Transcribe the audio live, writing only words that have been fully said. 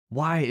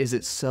Why is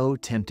it so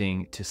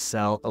tempting to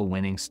sell a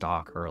winning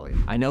stock early?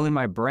 I know in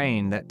my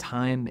brain that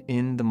time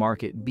in the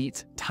market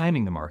beats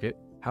timing the market.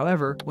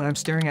 However, when I'm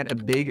staring at a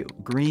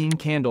big green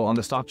candle on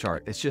the stock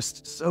chart, it's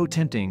just so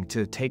tempting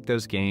to take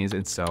those gains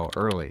and sell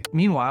early.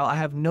 Meanwhile, I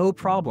have no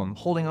problem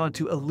holding on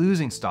to a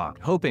losing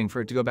stock, hoping for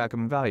it to go back up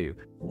in value.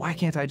 Why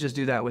can't I just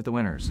do that with the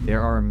winners?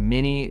 There are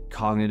many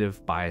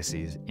cognitive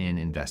biases in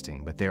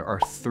investing, but there are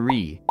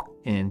three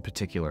in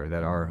particular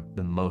that are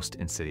the most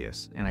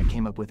insidious. And I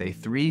came up with a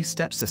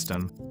 3-step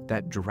system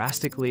that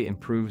drastically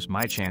improves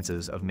my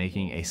chances of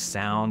making a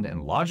sound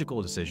and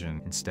logical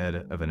decision instead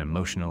of an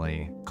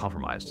emotionally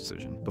compromised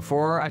decision.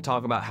 Before I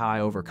talk about how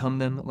I overcome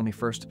them, let me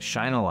first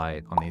shine a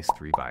light on these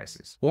 3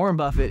 biases. Warren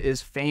Buffett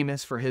is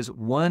famous for his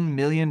 $1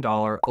 million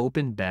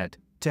open bet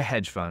to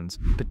hedge funds,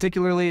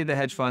 particularly the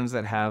hedge funds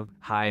that have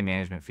high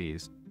management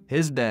fees.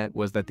 His bet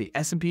was that the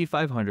S&P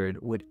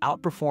 500 would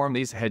outperform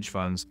these hedge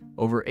funds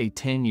over a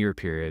 10-year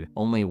period.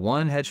 Only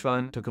one hedge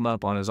fund took him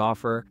up on his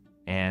offer,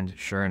 and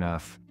sure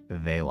enough,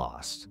 they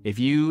lost. If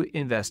you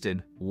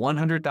invested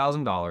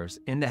 $100,000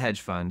 in the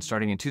hedge fund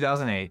starting in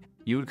 2008,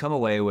 you would come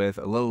away with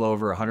a little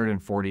over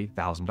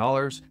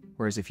 $140,000,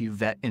 whereas if you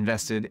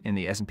invested in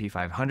the S&P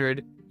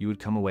 500, you would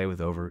come away with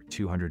over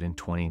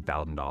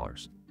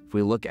 $220,000. If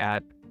we look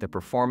at the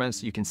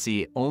performance, you can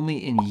see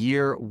only in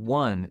year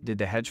 1 did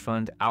the hedge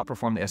fund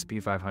outperform the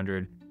S&P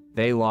 500.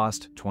 They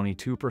lost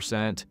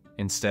 22%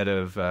 instead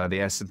of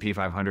the S&P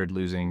 500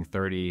 losing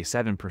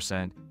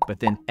 37%. But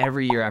then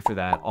every year after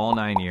that, all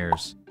 9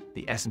 years,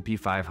 the S&P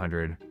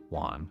 500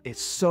 won.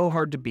 It's so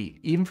hard to beat,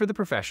 even for the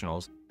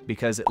professionals,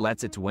 because it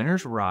lets its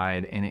winners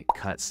ride and it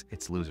cuts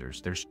its losers.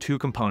 There's 2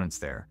 components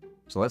there.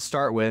 So let's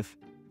start with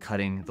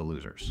cutting the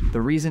losers.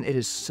 The reason it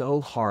is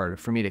so hard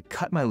for me to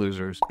cut my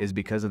losers is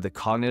because of the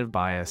cognitive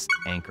bias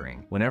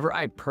anchoring. Whenever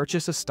I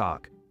purchase a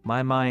stock,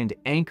 my mind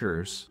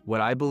anchors what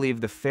I believe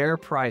the fair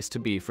price to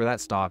be for that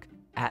stock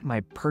at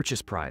my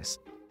purchase price.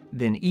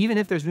 Then even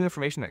if there's new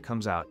information that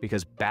comes out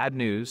because bad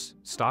news,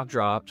 stock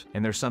dropped,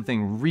 and there's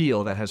something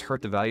real that has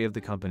hurt the value of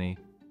the company,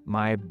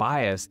 my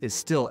bias is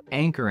still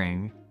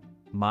anchoring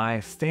my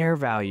fair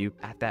value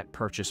at that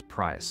purchase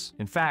price.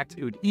 In fact,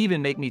 it would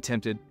even make me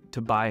tempted to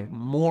buy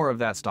more of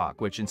that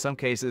stock, which in some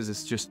cases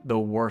is just the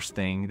worst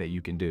thing that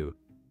you can do.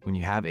 When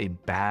you have a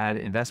bad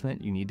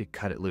investment, you need to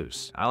cut it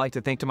loose. I like to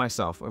think to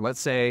myself, or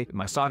let's say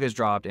my stock has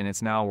dropped and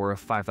it's now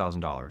worth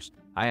 $5,000.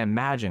 I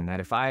imagine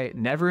that if I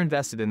never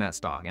invested in that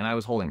stock and I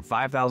was holding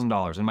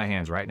 $5,000 in my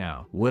hands right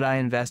now, would I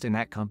invest in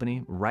that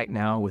company right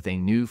now with a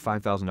new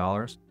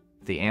 $5,000?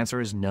 If the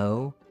answer is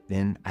no,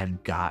 then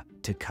I've got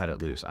to cut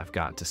it loose. I've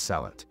got to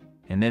sell it.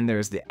 And then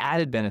there's the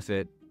added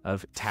benefit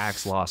of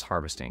tax loss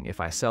harvesting. If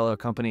I sell a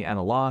company at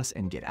a loss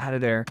and get out of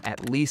there,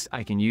 at least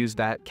I can use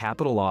that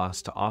capital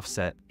loss to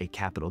offset a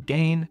capital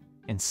gain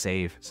and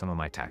save some of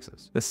my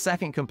taxes. The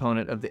second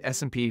component of the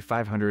S&P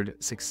 500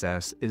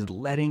 success is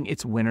letting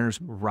its winners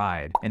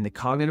ride. And the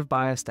cognitive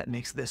bias that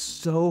makes this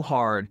so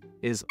hard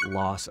is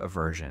loss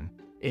aversion.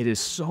 It is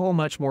so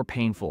much more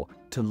painful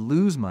to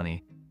lose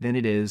money than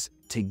it is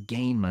to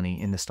gain money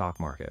in the stock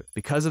market.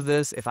 Because of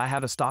this, if I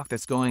have a stock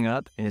that's going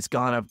up and it's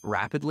gone up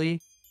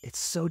rapidly, it's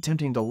so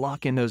tempting to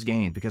lock in those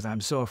gains because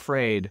I'm so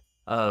afraid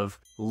of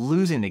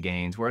losing the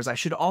gains, whereas I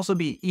should also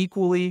be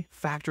equally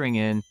factoring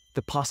in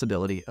the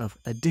possibility of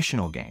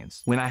additional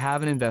gains. When I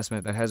have an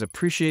investment that has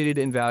appreciated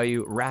in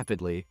value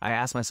rapidly, I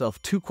ask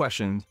myself 2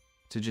 questions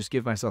to just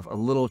give myself a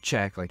little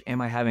check, like,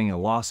 am I having a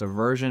loss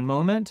aversion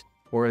moment,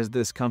 or is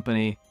this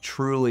company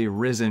truly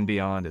risen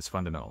beyond its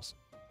fundamentals?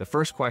 The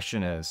first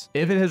question is,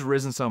 if it has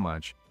risen so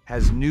much,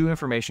 has new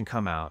information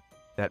come out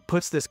that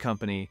puts this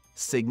company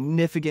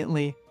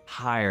significantly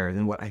higher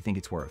than what I think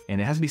it's worth?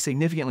 And it has to be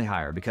significantly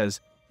higher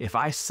because if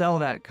I sell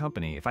that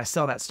company, if I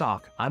sell that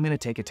stock, I'm gonna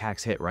take a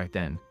tax hit right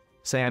then.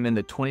 Say I'm in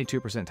the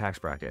 22% tax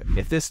bracket.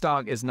 If this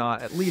stock is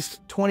not at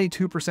least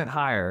 22%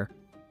 higher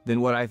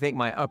than what I think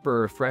my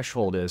upper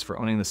threshold is for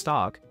owning the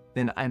stock,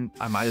 then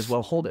I might as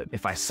well hold it.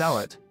 If I sell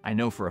it, I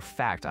know for a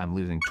fact I'm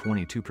losing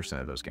 22%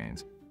 of those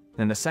gains.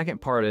 Then the second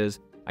part is,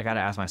 I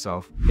gotta ask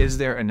myself, is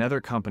there another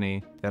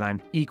company that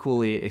I'm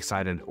equally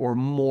excited or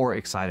more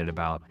excited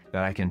about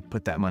that I can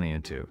put that money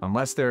into?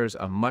 Unless there's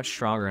a much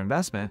stronger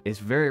investment, it's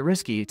very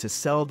risky to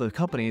sell the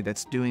company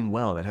that's doing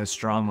well, that has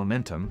strong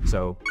momentum.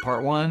 So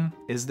part 1,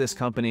 is this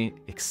company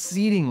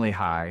exceedingly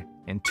high?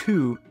 And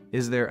 2,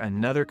 is there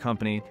another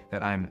company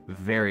that I'm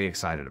very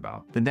excited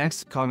about? The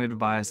next cognitive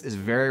bias is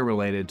very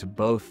related to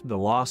both the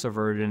loss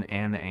aversion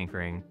and the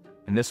anchoring.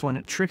 And this one,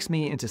 it tricks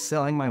me into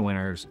selling my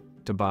winners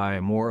to buy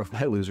more of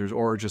my losers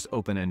or just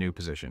open a new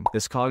position.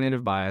 This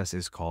cognitive bias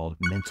is called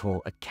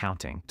mental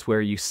accounting. It's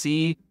where you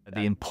see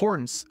the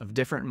importance of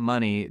different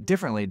money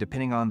differently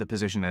depending on the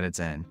position that it's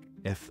in.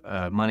 If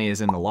money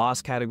is in the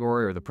loss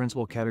category or the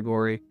principal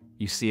category,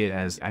 you see it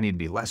as, I need to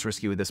be less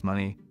risky with this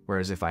money.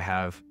 Whereas if I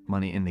have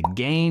money in the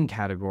gain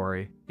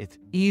category, it's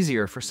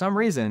easier for some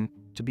reason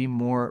to be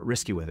more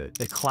risky with it.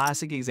 The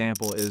classic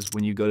example is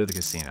when you go to the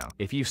casino.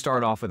 If you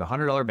start off with a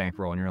 $100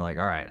 bankroll and you're like,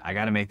 all right, I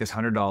gotta make this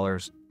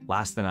 $100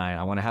 last the night,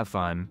 I wanna have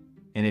fun.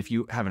 And if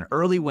you have an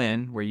early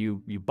win where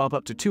you bump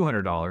up to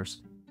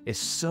 $200, it's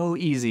so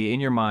easy in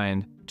your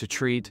mind to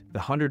treat the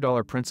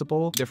 $100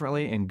 principal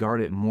differently and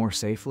guard it more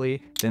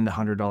safely than the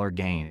 $100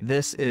 gain.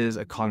 This is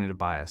a cognitive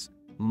bias.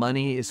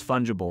 Money is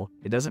fungible.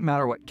 It doesn't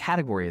matter what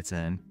category it's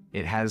in.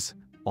 It has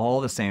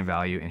all the same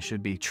value and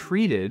should be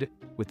treated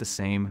with the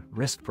same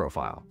risk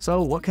profile.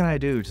 So what can I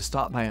do to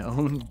stop my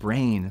own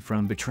brain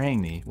from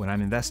betraying me when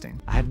I'm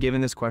investing? I have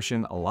given this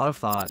question a lot of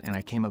thought, and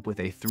I came up with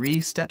a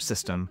 3-step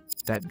system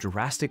that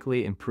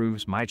drastically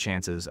improves my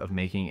chances of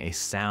making a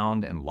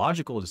sound and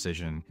logical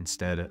decision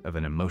instead of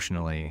an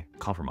emotionally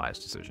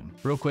compromised decision.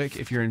 Real quick,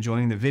 if you're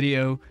enjoying the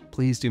video,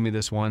 please do me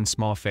this one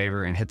small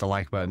favor and hit the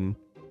like button.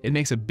 It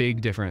makes a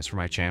big difference for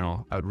my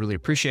channel. I would really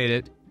appreciate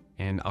it,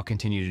 and I'll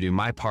continue to do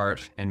my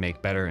part and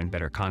make better and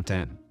better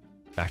content.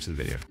 Back to the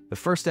video. The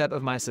first step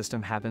of my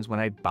system happens when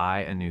I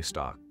buy a new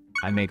stock.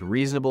 I make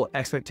reasonable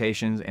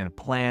expectations and a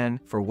plan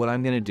for what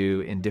I'm gonna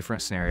do in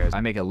different scenarios.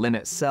 I make a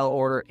limit sell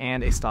order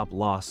and a stop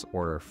loss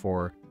order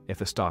for if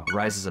the stock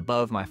rises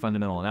above my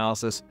fundamental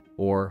analysis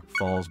or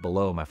falls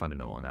below my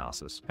fundamental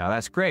analysis. Now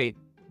that's great,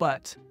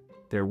 but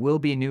there will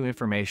be new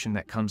information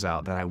that comes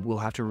out that I will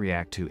have to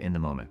react to in the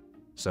moment.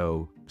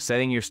 So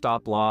setting your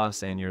stop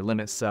loss and your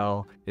limit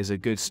sell is a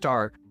good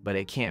start, but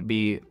it can't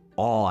be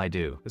all I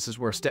do. This is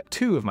where step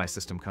 2 of my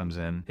system comes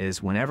in,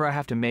 is whenever I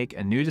have to make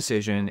a new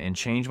decision and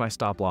change my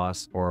stop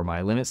loss or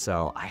my limit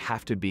sell, I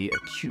have to be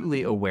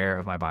acutely aware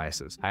of my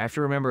biases. I have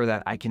to remember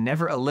that I can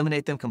never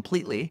eliminate them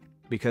completely,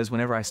 because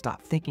whenever I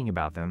stop thinking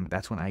about them,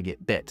 that's when I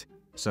get bit.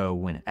 So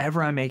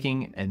whenever I'm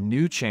making a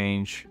new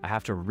change, I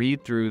have to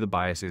read through the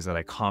biases that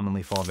I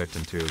commonly fall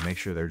victim to, make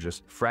sure they're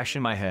just fresh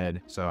in my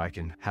head so I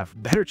can have a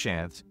better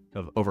chance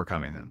of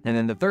overcoming them. And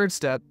then the third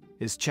step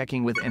is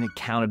checking with an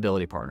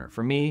accountability partner.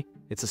 For me,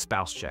 it's a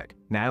spouse check.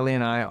 Natalie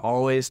and I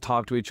always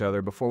talk to each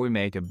other before we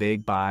make a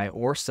big buy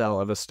or sell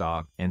of a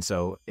stock. And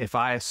so if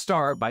I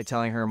start by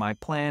telling her my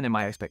plan and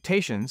my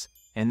expectations,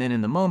 and then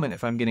in the moment,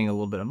 if I'm getting a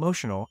little bit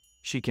emotional,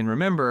 she can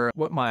remember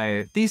what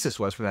my thesis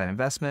was for that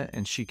investment,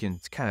 and she can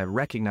kind of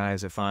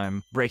recognize if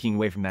I'm breaking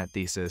away from that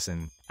thesis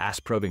and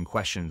ask probing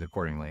questions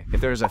accordingly.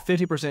 If there's a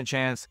 50%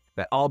 chance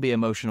that I'll be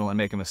emotional and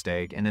make a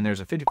mistake, and then there's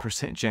a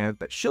 50% chance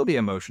that she'll be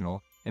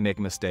emotional and make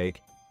a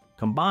mistake,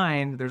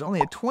 combined, there's only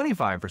a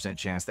 25%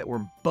 chance that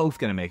we're both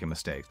gonna make a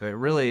mistake. So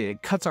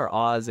it cuts our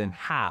odds in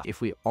half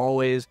if we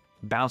always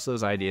bounce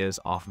those ideas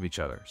off of each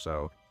other.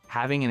 So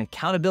having an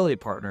accountability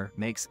partner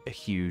makes a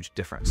huge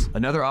difference.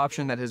 Another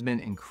option that has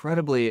been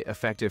incredibly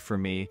effective for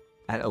me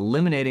at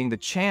eliminating the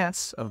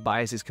chance of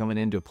biases coming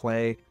into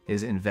play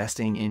is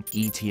investing in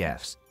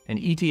ETFs. An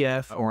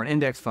ETF or an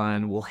index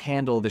fund will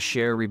handle the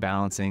share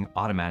rebalancing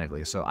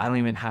automatically. So I don't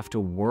even have to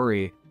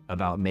worry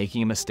about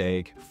making a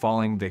mistake,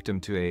 falling victim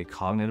to a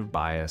cognitive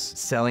bias,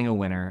 selling a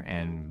winner,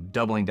 and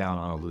doubling down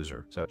on a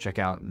loser. So check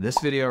out this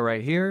video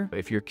right here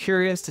if you're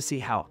curious to see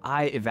how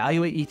I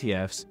evaluate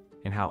ETFs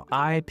and how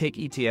I pick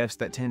ETFs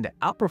that tend to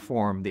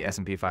outperform the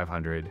S&P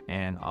 500,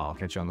 and I'll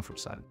catch you on the flip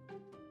side.